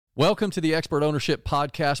Welcome to the Expert Ownership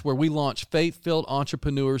Podcast, where we launch faith-filled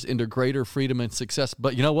entrepreneurs into greater freedom and success.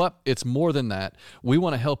 But you know what? It's more than that. We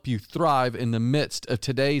want to help you thrive in the midst of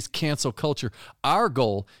today's cancel culture. Our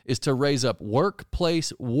goal is to raise up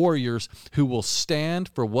workplace warriors who will stand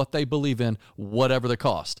for what they believe in, whatever the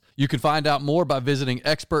cost. You can find out more by visiting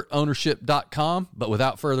expertownership.com. But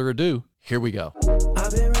without further ado, here we go.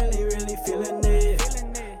 I've been really feeling it.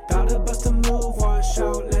 About to bust a move, wash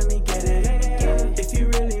out, let me get it. If you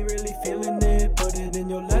really feeling it, put it in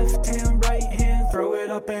your left hand, right hand, throw it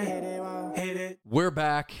up and hit it. We're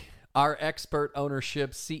back. Our Expert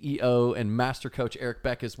Ownership CEO and Master Coach Eric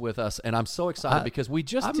Beck is with us, and I'm so excited because we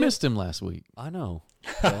just missed him last week. I know.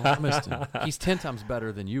 Well, I missed him. He's 10 times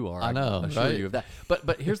better than you are. I know, I assure right? you of that.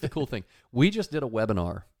 But here's the cool thing. We just did a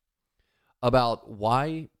webinar about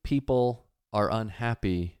why people are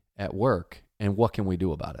unhappy at work and what can we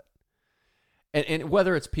do about it. And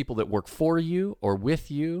whether it's people that work for you or with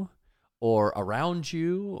you or around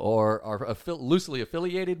you or are loosely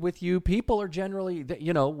affiliated with you, people are generally,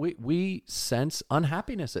 we sense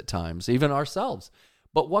unhappiness at times, even ourselves.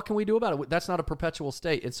 But what can we do about it? That's not a perpetual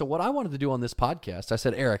state. And so what I wanted to do on this podcast, I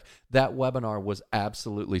said, Eric, that webinar was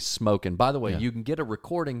absolutely smoking. By the way, You can get a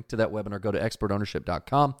recording to that webinar. Go to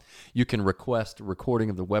expertownership.com. You can request a recording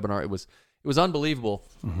of the webinar. It was unbelievable.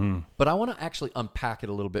 Mm-hmm. But I want to actually unpack it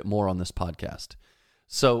a little bit more on this podcast.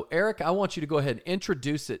 So, Eric, I want you to go ahead and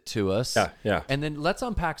introduce it to us. Yeah. And then let's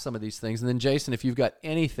unpack some of these things. And then, Jason, if you've got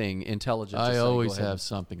anything intelligent to say, I always go ahead. have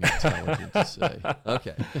something intelligent to say.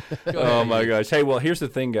 Okay. Oh, my gosh. Hey, well, here's the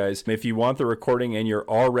thing, guys. If you want the recording and you're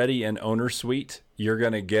already an owner suite, you're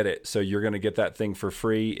going to get it. So you're going to get that thing for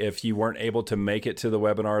free. If you weren't able to make it to the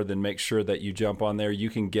webinar, then make sure that you jump on there.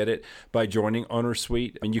 You can get it by joining Owner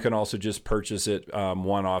Suite. And you can also just purchase it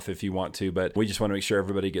one-off if you want to. But we just want to make sure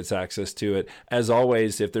everybody gets access to it. As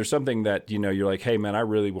always, if there's something that, you're like, hey, man, I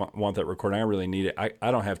really want that recording. I really need it.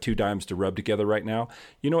 I don't have two dimes to rub together right now.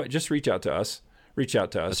 You know what? Just reach out to us. Reach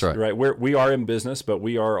out to us. That's right. We are in business, but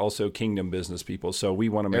we are also kingdom business people. So we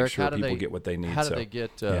want to make Eric, sure people get what they need. How do they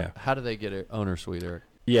get an Owner Suite, Eric?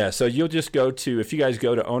 Yeah, so you'll just go to, if you guys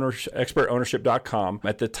go to expertownership.com,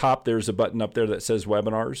 at the top there's a button up there that says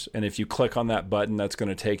webinars. And if you click on that button, that's going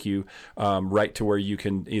to take you right to where you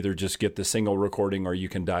can either just get the single recording or you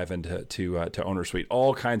can dive into to Owner Suite.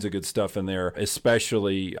 All kinds of good stuff in there,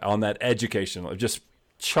 especially on that educational, just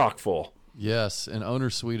chock full. Yes, and Owner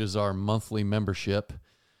Suite is our monthly membership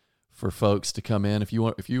for folks to come in. If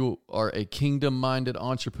you are a kingdom-minded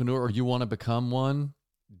entrepreneur or you want to become one,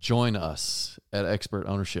 join us at Expert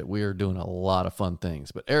Ownership. We are doing a lot of fun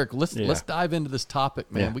things. But Eric, let's dive into this topic,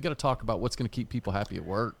 man. Yeah. We got to talk about what's going to keep people happy at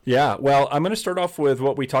work. Yeah, well, I'm going to start off with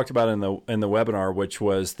what we talked about in the webinar, which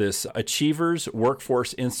was this Achievers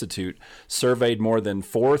Workforce Institute surveyed more than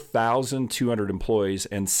 4,200 employees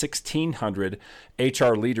and 1,600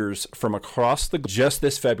 HR leaders from across just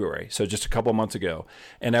this February, so just a couple months ago.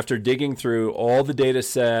 And after digging through all the data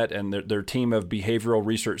set and their team of behavioral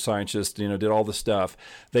research scientists, did all the stuff,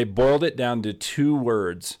 they boiled it down to two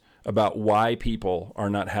words about why people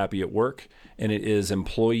are not happy at work, and it is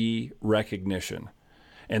employee recognition.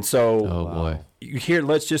 And so boy. Here,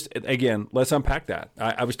 let's unpack that.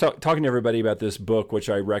 I was talking to everybody about this book, which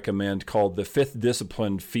I recommend, called The Fifth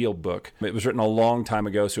Discipline Field Book. It was written a long time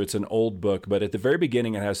ago, so it's an old book. But at the very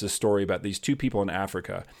beginning, it has this story about these two people in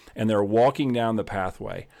Africa, and they're walking down the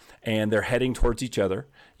pathway, and they're heading towards each other.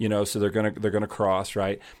 So they're gonna cross,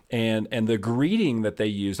 right? And the greeting that they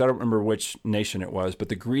used, I don't remember which nation it was, but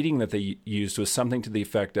the greeting that they used was something to the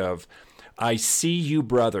effect of, "I see you,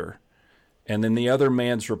 brother." And then the other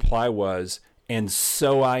man's reply was, "And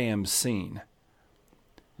so I am seen."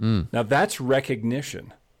 Now that's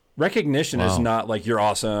recognition. Recognition is not like, "You're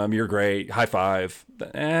awesome, you're great, high five."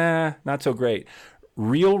 Not so great.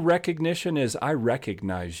 Real recognition is, "I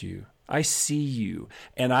recognize you. I see you.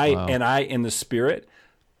 And I in the spirit,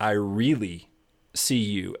 I really see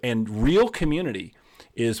you." And real community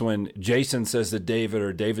is when Jason says to David,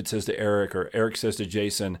 or David says to Eric, or Eric says to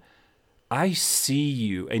Jason, "I see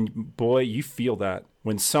you." And boy, you feel that.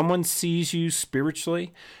 When someone sees you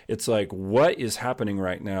spiritually, it's like, what is happening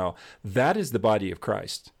right now? That is the body of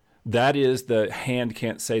Christ. That is the hand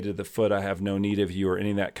can't say to the foot, "I have no need of you," or any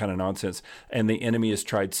of that kind of nonsense. And the enemy has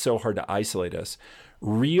tried so hard to isolate us.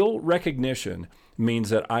 Real recognition means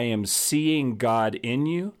that I am seeing God in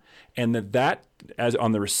you, and that as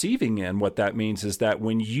on the receiving end, what that means is that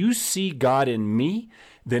when you see God in me,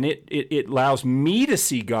 then it allows me to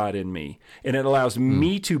see God in me, and it allows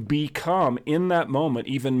me to become in that moment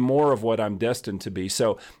even more of what I'm destined to be.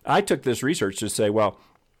 So I took this research to say, well,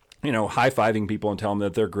 high-fiving people and telling them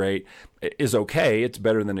that they're great is okay. It's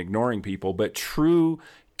better than ignoring people, but true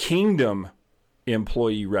Kingdom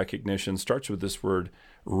employee recognition starts with this word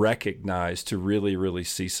recognize, to really, really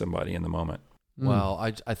see somebody in the moment. Well,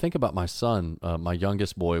 I think about my son. My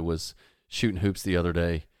youngest boy was shooting hoops the other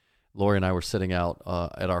day. Lori and I were sitting out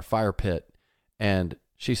at our fire pit, and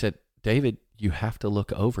she said, David, you have to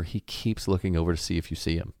look over. He keeps looking over to see if you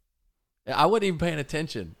see him. I wasn't even paying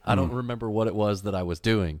attention. I don't remember what it was that I was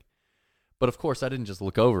doing. But of course, I didn't just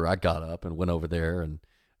look over. I got up and went over there and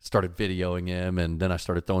started videoing him, and then I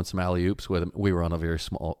started throwing some alley-oops with him. We were on a very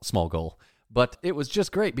small goal. But it was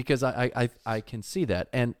just great because I can see that.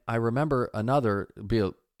 And I remember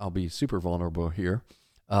I'll be super vulnerable here,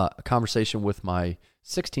 a conversation with my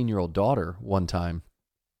 16-year-old daughter one time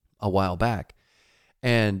a while back.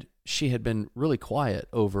 And she had been really quiet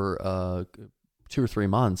over 2 or 3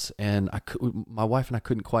 months, and my wife and I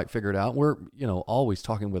couldn't quite figure it out. We're, always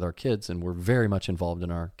talking with our kids, and we're very much involved in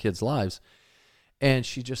our kids' lives. And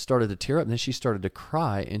she just started to tear up, and then she started to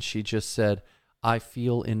cry, and she just said, I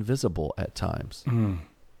feel invisible at times.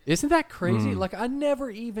 Isn't that crazy? Like, I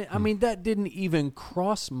never even, that didn't even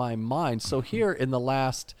cross my mind. So here in the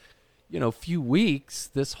last, few weeks,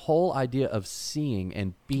 this whole idea of seeing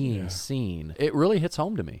and being seen, it really hits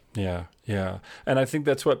home to me. Yeah. Yeah. And I think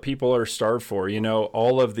that's what people are starved for.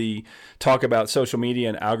 All of the talk about social media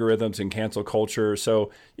and algorithms and cancel culture.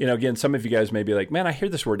 So, again, some of you guys may be like, man, I hear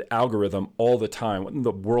this word algorithm all the time. What in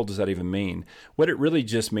the world does that even mean? What it really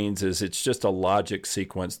just means is it's just a logic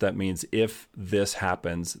sequence that means if this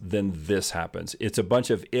happens, then this happens. It's a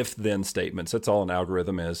bunch of if-then statements. That's all an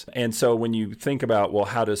algorithm is. And so when you think about, well,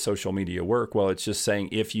 how does social media work? Well, it's just saying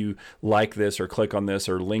if you like this or click on this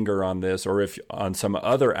or linger on this, or if on some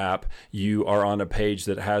other app, you are on a page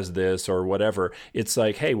that has this or whatever, it's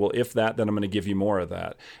like, hey, well, if that, then I'm going to give you more of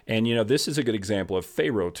that. And, this is a good example of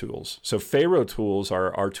Pharaoh tools. So Pharaoh tools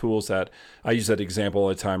are tools that, I use that example all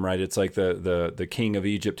the time, right? It's like the king of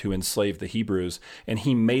Egypt who enslaved the Hebrews, and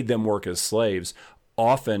he made them work as slaves.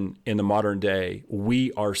 Often in the modern day,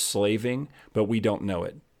 we are slaving, but we don't know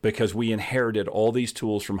it, because we inherited all these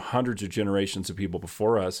tools from hundreds of generations of people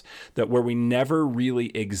before us, that where we never really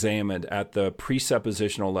examined at the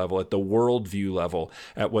presuppositional level, at the worldview level,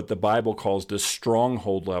 at what the Bible calls the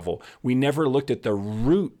stronghold level. We never looked at the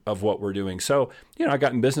root of what we're doing. So, I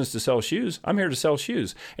got in business to sell shoes. I'm here to sell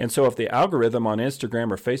shoes. And so if the algorithm on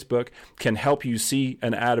Instagram or Facebook can help you see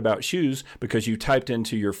an ad about shoes because you typed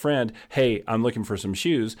into your friend, hey, I'm looking for some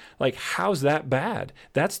shoes, like, how's that bad?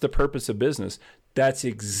 That's the purpose of business. That's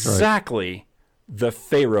exactly the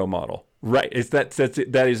Pharaoh model, right?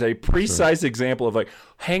 That is a precise example of like,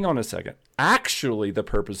 hang on a second. Actually, the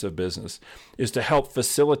purpose of business is to help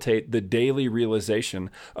facilitate the daily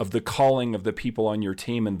realization of the calling of the people on your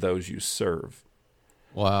team and those you serve.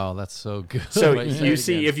 Wow, that's so good. So you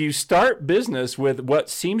see, if you start business with what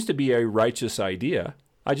seems to be a righteous idea,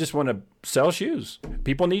 I just want to sell shoes.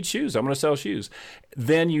 People need shoes. I'm going to sell shoes.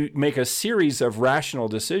 Then you make a series of rational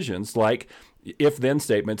decisions like if-then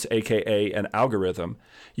statements, aka an algorithm.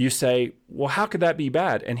 You say, well, how could that be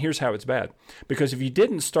bad? And here's how it's bad. Because if you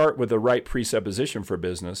didn't start with the right presupposition for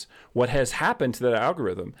business, what has happened to that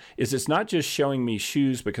algorithm is it's not just showing me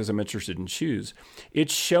shoes because I'm interested in shoes.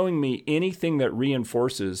 It's showing me anything that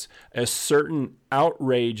reinforces a certain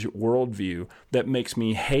outrage worldview that makes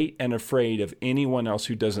me hate and afraid of anyone else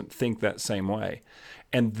who doesn't think that same way.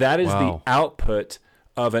 And that is the output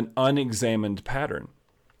of an unexamined pattern.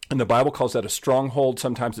 And the Bible calls that a stronghold.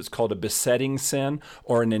 Sometimes it's called a besetting sin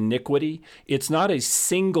or an iniquity. It's not a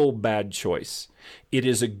single bad choice. It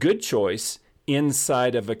is a good choice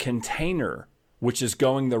inside of a container which is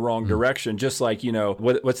going the wrong direction. Just like,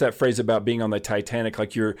 what's that phrase about being on the Titanic?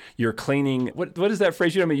 Like you're cleaning. What is that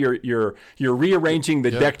phrase? You're rearranging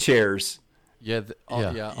the deck chairs.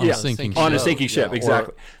 On a sinking ship,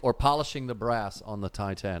 exactly. Or polishing the brass on the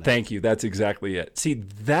Titanic. Thank you. That's exactly it. See,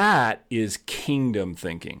 that is kingdom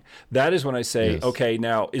thinking. That is when I say, okay,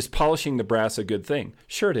 now, is polishing the brass a good thing?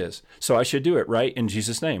 Sure it is. So I should do it, right? In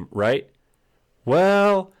Jesus' name, right?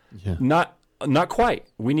 Well, not quite.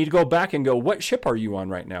 We need to go back and go, what ship are you on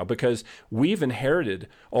right now? Because we've inherited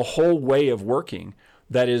a whole way of working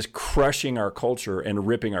that is crushing our culture and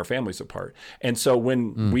ripping our families apart. And so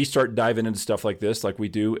when we start diving into stuff like this, like we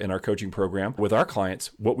do in our coaching program with our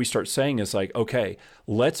clients, what we start saying is like, okay,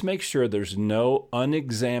 let's make sure there's no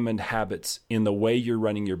unexamined habits in the way you're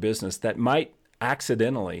running your business that might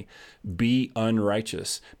accidentally be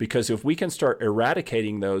unrighteous. Because if we can start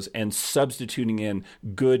eradicating those and substituting in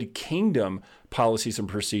good kingdom policies and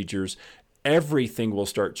procedures, everything will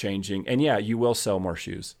start changing. And you will sell more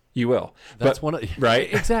shoes. You will.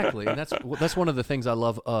 Right? Exactly. And that's one of the things I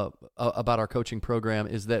love about our coaching program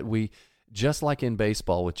is that we, just like in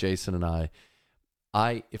baseball with Jason and I,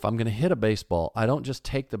 if I'm going to hit a baseball, I don't just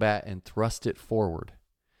take the bat and thrust it forward.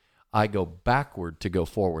 I go backward to go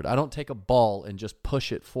forward. I don't take a ball and just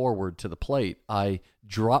push it forward to the plate. I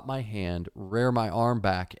drop my hand, rear my arm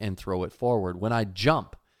back, and throw it forward. When I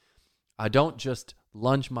jump, I don't just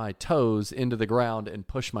lunge my toes into the ground and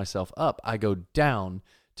push myself up. I go down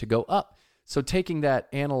to go up. So taking that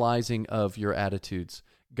analyzing of your attitudes,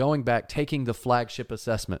 going back, taking the flagship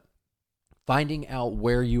assessment, finding out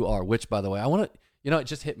where you are, which, by the way, I want to, it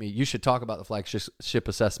just hit me. You should talk about the flagship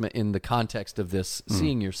assessment in the context of this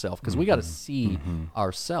seeing yourself, because we got to see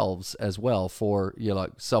ourselves as well for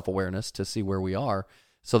like self-awareness to see where we are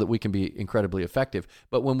so that we can be incredibly effective.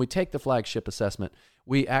 But when we take the flagship assessment,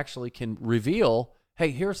 we actually can reveal, hey,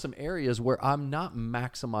 here are some areas where I'm not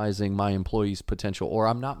maximizing my employees' potential, or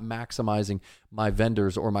I'm not maximizing my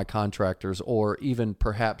vendors or my contractors, or even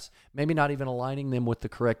perhaps maybe not even aligning them with the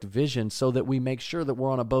correct vision, so that we make sure that we're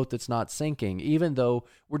on a boat that's not sinking, even though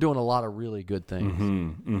we're doing a lot of really good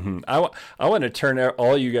things. I want to turn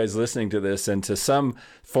all you guys listening to this into some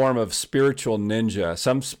form of spiritual ninja,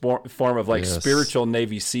 some form of spiritual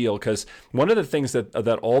Navy SEAL, because one of the things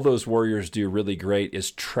that all those warriors do really great is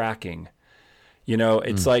tracking.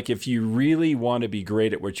 It's like, if you really want to be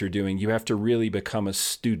great at what you're doing, you have to really become a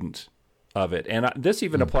student of it. And this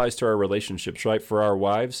even applies to our relationships, right? For our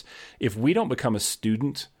wives, if we don't become a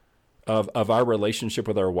student of our relationship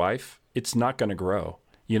with our wife, it's not going to grow.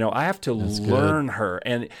 I have to learn her.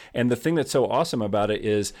 And the thing that's so awesome about it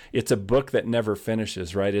is it's a book that never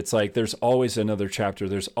finishes, right? It's like there's always another chapter.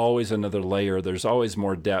 There's always another layer. There's always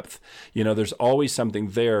more depth. There's always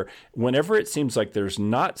something there. Whenever it seems like there's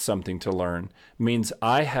not something to learn, means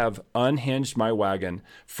I have unhinged my wagon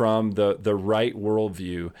from the right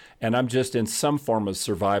worldview, and I'm just in some form of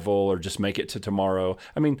survival or just make it to tomorrow.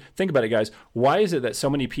 I mean, think about it, guys. Why is it that so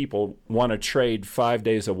many people want to trade 5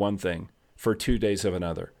 days of one thing for 2 days of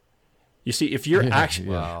another? You see, if you're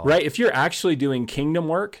if you're actually doing kingdom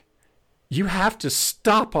work, you have to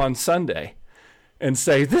stop on Sunday and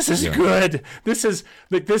say, this is good.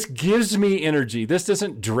 This gives me energy. This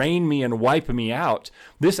doesn't drain me and wipe me out.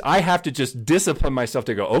 I have to just discipline myself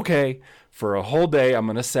to go, okay, for a whole day, I'm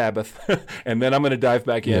going to Sabbath, and then I'm going to dive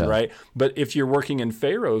back in, right? But if you're working in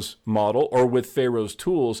Pharaoh's model or with Pharaoh's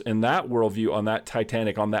tools in that worldview, on that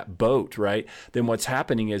Titanic, on that boat, right, then what's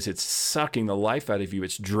happening is it's sucking the life out of you.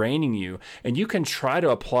 It's draining you. And you can try to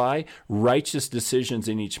apply righteous decisions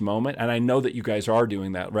in each moment. And I know that you guys are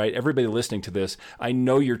doing that, right? Everybody listening to this, I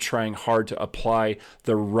know you're trying hard to apply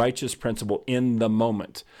the righteous principle in the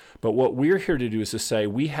moment. But what we're here to do is to say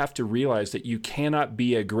we have to realize that you cannot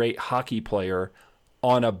be a great hockey player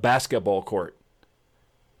on a basketball court.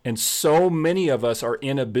 And so many of us are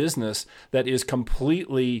in a business that is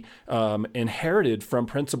completely inherited from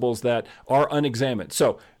principles that are unexamined.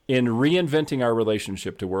 So in reinventing our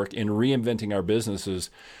relationship to work, in reinventing our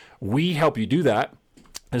businesses, we help you do that,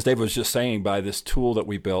 as Dave was just saying, by this tool that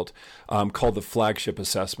we built called the Flagship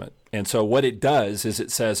Assessment. And so what it does is it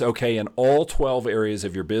says, okay, in all 12 areas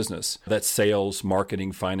of your business, that's sales,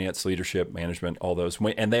 marketing, finance, leadership, management, all those,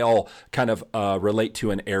 and they all kind of relate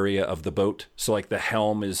to an area of the boat. So like the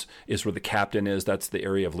helm is where the captain is, that's the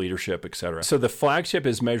area of leadership, et cetera. So the Flagship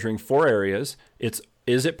is measuring 4 areas.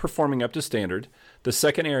 Is it performing up to standard? The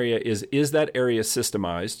second area is that area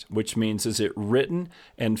systemized, which means is it written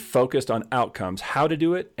and focused on outcomes, how to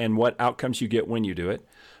do it and what outcomes you get when you do it?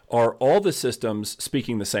 Are all the systems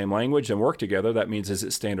speaking the same language and work together? That means, is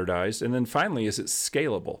it standardized? And then finally, is it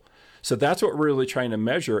scalable? So that's what we're really trying to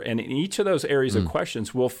measure. And in each of those areas of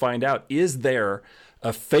questions, we'll find out, is there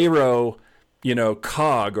a Pharaoh,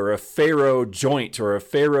 cog, or a Pharaoh joint, or a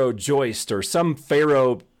Pharaoh joist, or some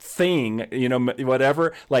Pharaoh thing,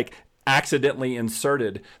 whatever, like accidentally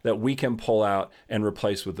inserted, that we can pull out and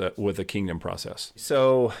replace with a kingdom process.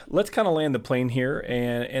 So let's kind of land the plane here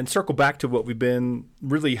and circle back to what we've been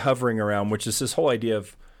really hovering around, which is this whole idea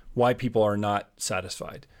of why people are not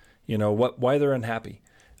satisfied, why they're unhappy.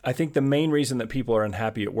 I think the main reason that people are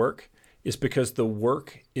unhappy at work is because the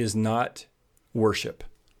work is not worship.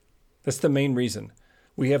 That's the main reason.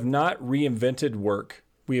 We have not reinvented work.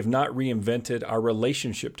 We have not reinvented our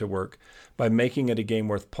relationship to work by making it a game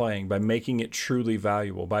worth playing, by making it truly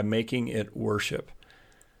valuable, by making it worship.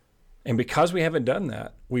 And because we haven't done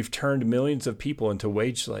that, we've turned millions of people into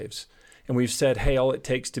wage slaves. And we've said, hey, all it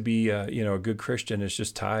takes to be a good Christian is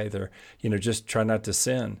just tithe, or just try not to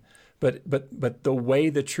sin. But the way,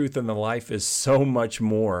 the truth, and the life is so much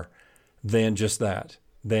more than just that,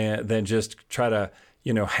 than just try to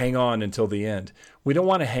hang on until the end. We don't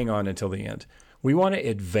want to hang on until the end. We want to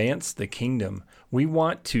advance the kingdom. We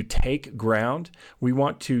want to take ground. We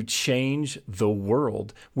want to change the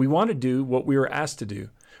world. We want to do what we were asked to do,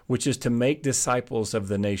 which is to make disciples of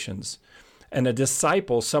the nations. And a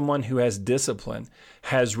disciple, someone who has discipline,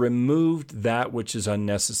 has removed that which is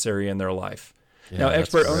unnecessary in their life. Now,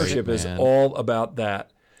 expert ownership is all about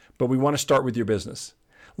that, but we want to start with your business.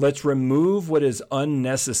 Let's remove what is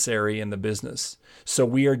unnecessary in the business. So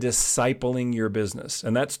we are discipling your business.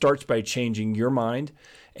 And that starts by changing your mind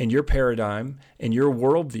and your paradigm and your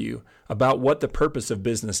worldview about what the purpose of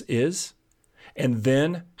business is, and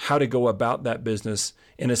then how to go about that business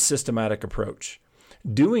in a systematic approach.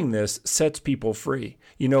 Doing this sets people free.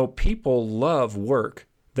 You know, people love work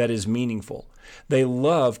that is meaningful. They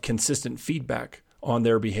love consistent feedback on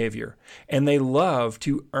their behavior, and they love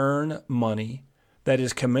to earn money that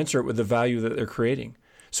is commensurate with the value that they're creating.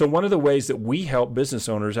 So one of the ways that we help business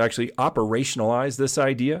owners actually operationalize this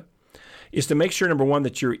idea is to make sure, number one,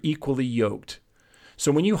 that you're equally yoked.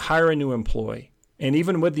 So when you hire a new employee, and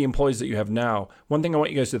even with the employees that you have now, one thing I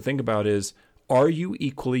want you guys to think about is, are you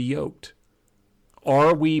equally yoked?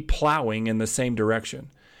 Are we plowing in the same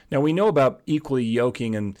direction? Now, we know about equally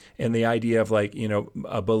yoking and the idea of like, you know,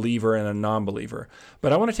 a believer and a non-believer,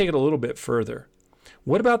 but I want to take it a little bit further.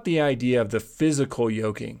 What about the idea of the physical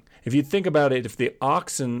yoking? If you think about it, if the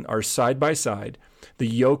oxen are side by side, the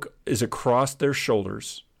yoke is across their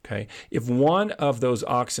shoulders, okay? If one of those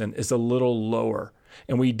oxen is a little lower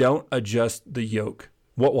and we don't adjust the yoke,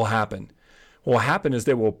 what will happen? What will happen is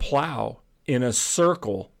they will plow in a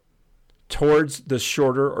circle towards the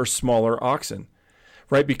shorter or smaller oxen,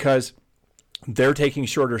 right? Because they're taking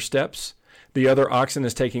shorter steps. The other oxen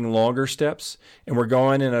is taking longer steps, and we're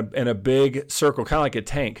going in a big circle, kind of like a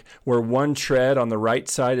tank, where one tread on the right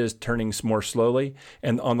side is turning more slowly,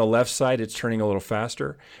 and on the left side, it's turning a little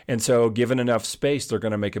faster. And so given enough space, they're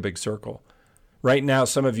going to make a big circle. Right now,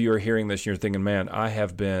 some of you are hearing this, and you're thinking, man, I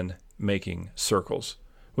have been making circles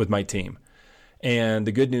with my team. And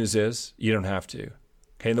the good news is you don't have to.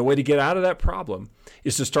 Okay, and the way to get out of that problem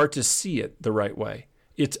is to start to see it the right way.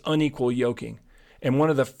 It's unequal yoking. And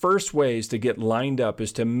one of the first ways to get lined up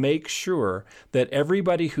is to make sure that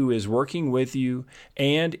everybody who is working with you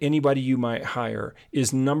and anybody you might hire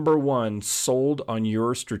is, number one, sold on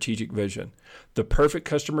your strategic vision, the perfect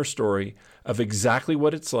customer story of exactly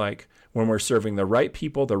what it's like when we're serving the right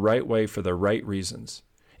people the right way for the right reasons.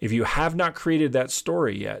 If you have not created that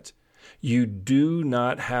story yet, you do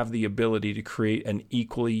not have the ability to create an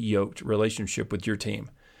equally yoked relationship with your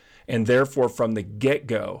team. And therefore, from the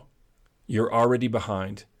get-go, you're already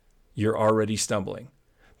behind. You're already stumbling.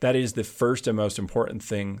 That is the first and most important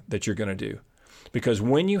thing that you're going to do. Because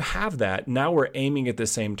when you have that, now we're aiming at the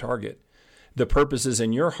same target. The purposes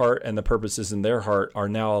in your heart and the purposes in their heart are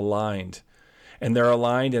now aligned. And they're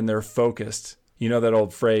aligned and they're focused. You know that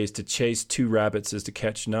old phrase, to chase two rabbits is to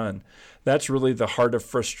catch none. That's really the heart of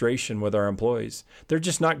frustration with our employees. They're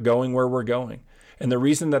just not going where we're going. And the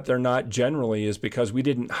reason that they're not generally is because we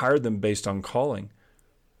didn't hire them based on calling.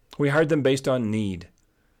 We hired them based on need,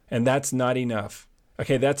 and that's not enough.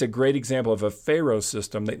 Okay, that's a great example of a Pharaoh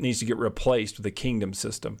system that needs to get replaced with a kingdom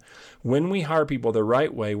system. When we hire people the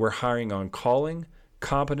right way, we're hiring on calling,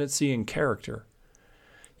 competency, and character.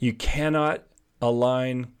 You cannot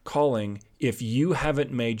align calling if you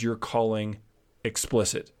haven't made your calling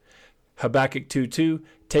explicit. Habakkuk 2:2,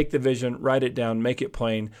 take the vision, write it down, make it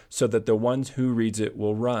plain so that the ones who reads it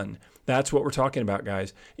will run. That's what we're talking about,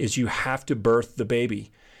 guys, is you have to birth the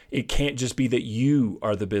baby. It can't just be that you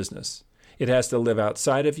are the business. It has to live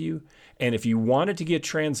outside of you. And if you want it to get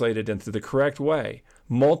translated into the correct way,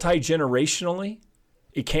 multi-generationally,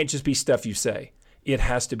 it can't just be stuff you say. It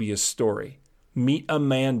has to be a story. Meet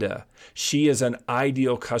Amanda. She is an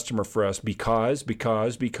ideal customer for us because,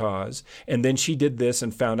 and then she did this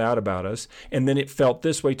and found out about us. And then it felt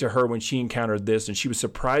this way to her when she encountered this and she was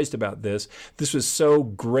surprised about this. This was so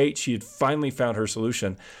great. She had finally found her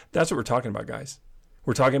solution. That's what we're talking about, guys.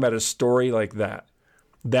 We're talking about a story like that.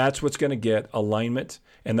 That's what's going to get alignment,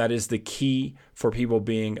 and that is the key for people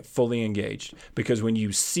being fully engaged. Because when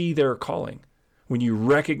you see their calling, when you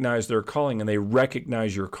recognize their calling and they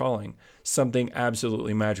recognize your calling, something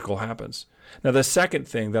absolutely magical happens. Now, the second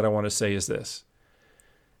thing that I want to say is this.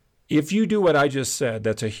 If you do what I just said,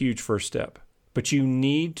 that's a huge first step. But you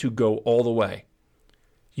need to go all the way.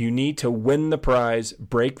 You need to win the prize,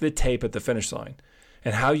 break the tape at the finish line.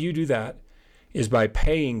 And how you do that is by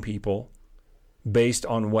paying people based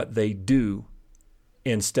on what they do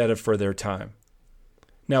instead of for their time.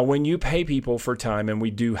 Now, when you pay people for time, and we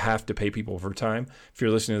do have to pay people for time, if you're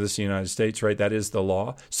listening to this in the United States, right, that is the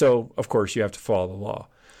law. So, of course, you have to follow the law.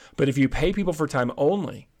 But if you pay people for time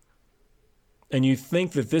only, and you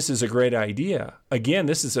think that this is a great idea, again,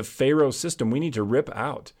 this is a Pharaoh system we need to rip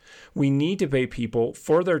out. We need to pay people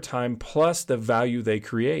for their time plus the value they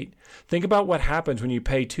create. Think about what happens when you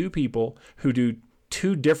pay two people who do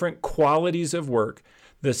two different qualities of work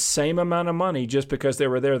the same amount of money just because they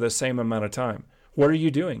were there the same amount of time. What are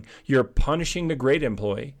you doing? You're punishing the great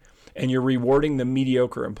employee and you're rewarding the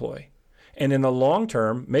mediocre employee. And in the long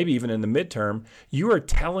term, maybe even in the midterm, you are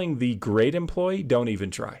telling the great employee, don't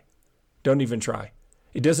even try. Don't even try.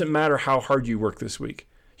 It doesn't matter how hard you work this week.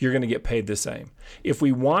 You're going to get paid the same. If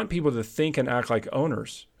we want people to think and act like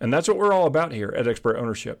owners, and that's what we're all about here at Expert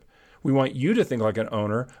Ownership. We want you to think like an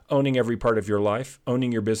owner, owning every part of your life,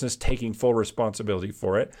 owning your business, taking full responsibility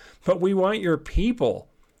for it. But we want your people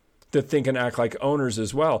to think and act like owners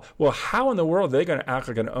as well. Well, how in the world are they going to act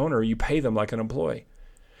like an owner? You pay them like an employee.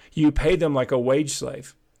 You pay them like a wage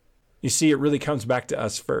slave. You see, it really comes back to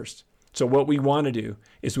us first. So what we want to do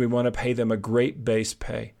is we want to pay them a great base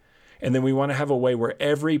pay. And then we want to have a way where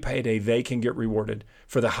every payday they can get rewarded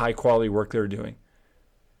for the high quality work they're doing.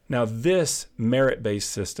 Now, this merit-based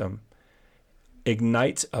system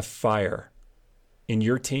ignites a fire in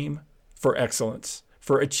your team for excellence,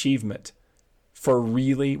 for achievement, for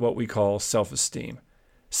really what we call self-esteem.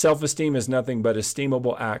 Self-esteem is nothing but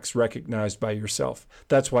esteemable acts recognized by yourself.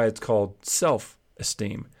 That's why it's called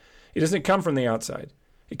self-esteem. It doesn't come from the outside.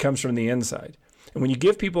 It comes from the inside. And when you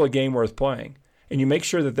give people a game worth playing and you make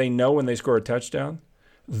sure that they know when they score a touchdown,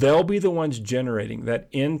 they'll be the ones generating that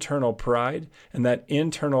internal pride and that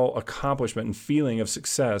internal accomplishment and feeling of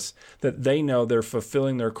success that they know they're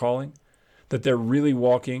fulfilling their calling, that they're really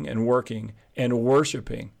walking and working and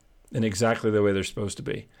worshiping in exactly the way they're supposed to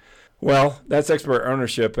be. Well, that's Expert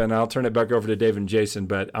Ownership, and I'll turn it back over to Dave and Jason,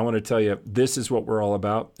 but I want to tell you, this is what we're all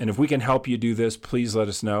about. And if we can help you do this, please let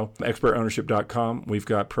us know. ExpertOwnership.com. We've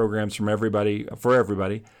got programs from everybody,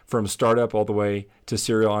 from startup all the way to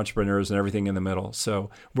serial entrepreneurs and everything in the middle. So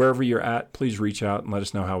wherever you're at, please reach out and let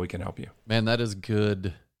us know how we can help you. Man, that is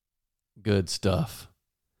good stuff.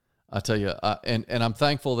 I tell you, and I'm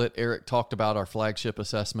thankful that Eric talked about our flagship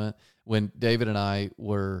assessment. When David and I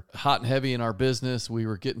were hot and heavy in our business, we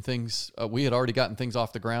were getting things, we had already gotten things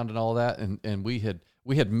off the ground and all that. And we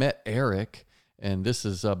had met Eric, and this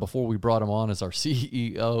is before we brought him on as our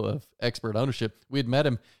CEO of Expert Ownership. We had met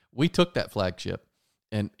him. We took that flagship,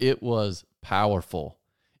 and it was powerful.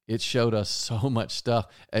 It showed us so much stuff.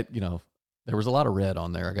 There was a lot of red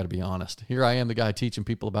on there, I got to be honest. Here I am, the guy teaching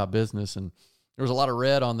people about business, and there was a lot of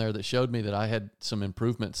red on there that showed me that I had some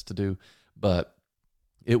improvements to do, but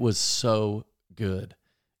it was so good.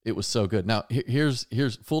 It was so good. Now, here's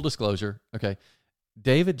full disclosure. Okay.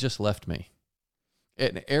 David just left me.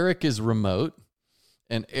 And Eric is remote.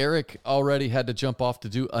 And Eric already had to jump off to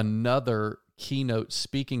do another keynote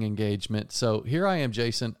speaking engagement. So here I am,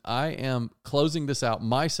 Jason. I am closing this out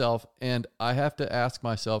myself. And I have to ask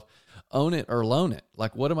myself, own it or loan it?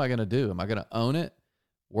 Like, what am I going to do? Am I going to own it,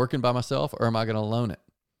 working by myself, or am I going to loan it,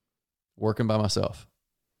 working by myself?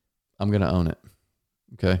 I'm going to own it.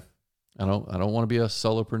 Okay. I don't want to be a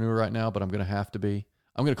solopreneur right now, but I'm going to have to be.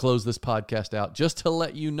 I'm going to close this podcast out just to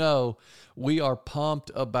let you know we are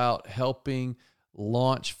pumped about helping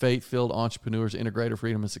launch faith-filled entrepreneurs into greater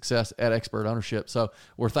freedom and success at Expert Ownership. So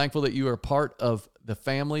we're thankful that you are part of the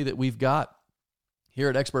family that we've got here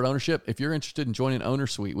at Expert Ownership. If you're interested in joining Owner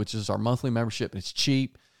Suite, which is our monthly membership, it's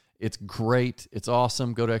cheap, it's great, it's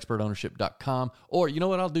awesome. Go to expertownership.com. Or you know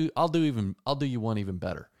what I'll do? I'll do you one even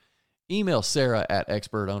better. Email Sarah at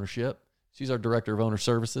Expert Ownership. She's our Director of Owner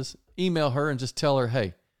Services. Email her and just tell her,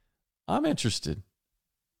 hey, I'm interested.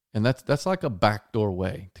 And that's like a backdoor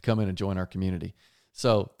way to come in and join our community.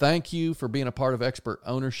 So thank you for being a part of Expert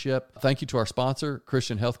Ownership. Thank you to our sponsor,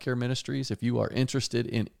 Christian Healthcare Ministries. If you are interested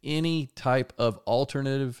in any type of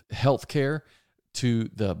alternative healthcare to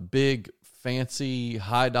the big, fancy,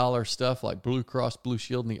 high-dollar stuff like Blue Cross, Blue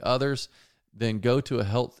Shield, and the others, then go to a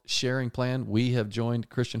health sharing plan. We have joined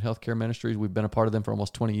Christian Healthcare Ministries. We've been a part of them for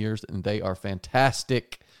almost 20 years, and they are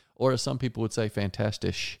fantastic, or as some people would say,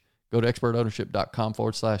 fantastish. Go to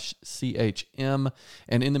expertownership.com/CHM.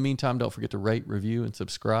 And in the meantime, don't forget to rate, review, and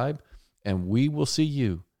subscribe. And we will see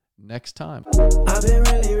you next time. I've been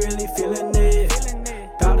really, really feeling it.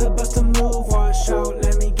 About to bust a move, wash out.